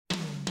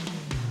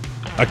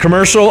A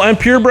commercial and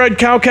purebred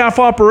cow-calf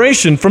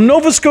operation from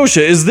Nova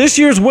Scotia is this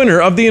year's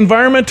winner of the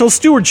Environmental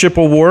Stewardship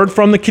Award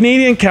from the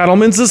Canadian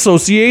Cattlemen's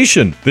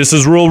Association. This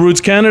is Rural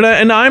Roots Canada,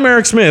 and I'm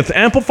Eric Smith,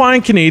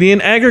 amplifying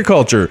Canadian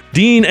agriculture.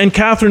 Dean and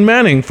Catherine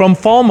Manning from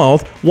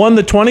Falmouth won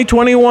the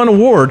 2021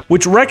 award,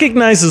 which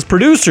recognizes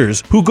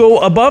producers who go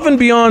above and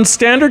beyond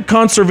standard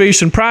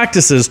conservation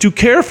practices to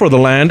care for the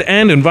land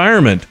and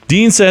environment.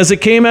 Dean says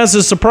it came as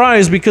a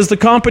surprise because the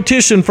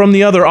competition from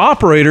the other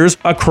operators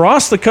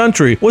across the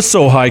country was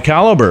so high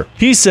caliber.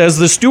 He says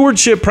the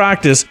stewardship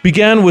practice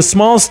began with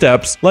small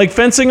steps, like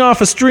fencing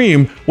off a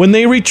stream, when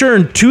they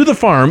returned to the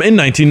farm in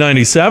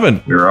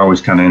 1997. We were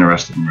always kind of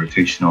interested in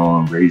rotational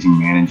and grazing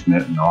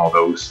management and all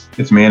those.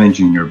 It's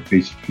managing your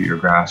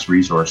grass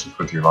resources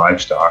with your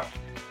livestock.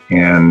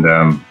 And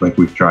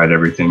we've tried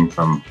everything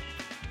from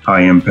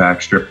high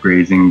impact strip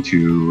grazing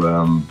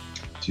to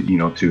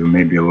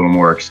maybe a little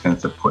more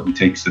extensive put and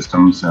take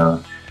systems.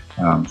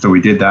 So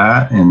we did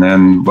that, and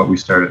then what we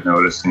started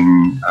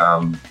noticing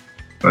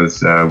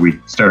was we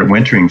started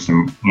wintering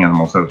some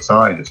animals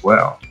outside as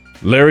well.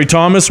 Larry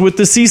Thomas with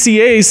the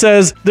CCA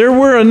says there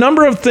were a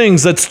number of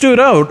things that stood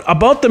out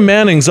about the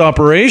Manning's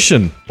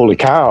operation. Holy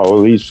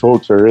cow, these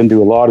folks are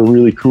into a lot of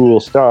really cool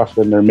stuff,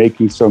 and they're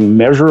making some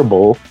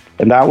measurable,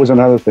 and that was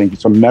another thing,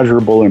 some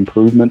measurable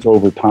improvements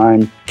over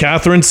time.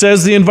 Catherine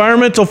says the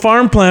Environmental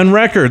Farm Plan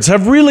records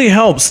have really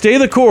helped stay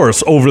the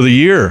course over the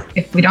year.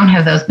 If we don't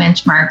have those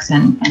benchmarks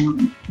and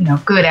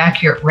good,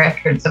 accurate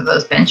records of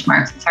those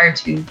benchmarks, it's hard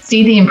to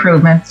see the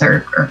improvements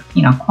or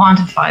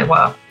quantify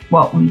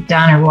what we've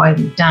done or why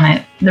we've done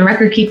it. The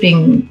record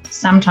keeping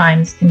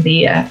sometimes can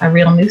be a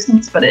real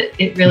nuisance, but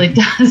it really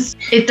does.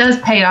 It does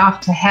pay off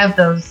to have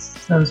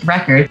those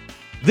records.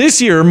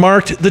 This year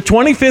marked the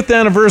 25th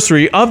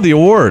anniversary of the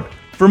award.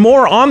 For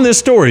more on this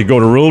story, go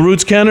to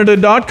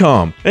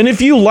ruralrootscanada.com. And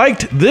if you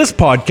liked this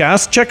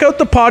podcast, check out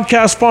the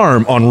podcast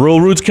farm on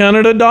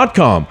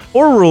ruralrootscanada.com.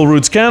 Or Rural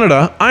Roots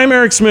Canada, I'm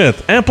Eric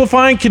Smith,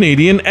 amplifying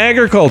Canadian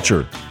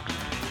agriculture.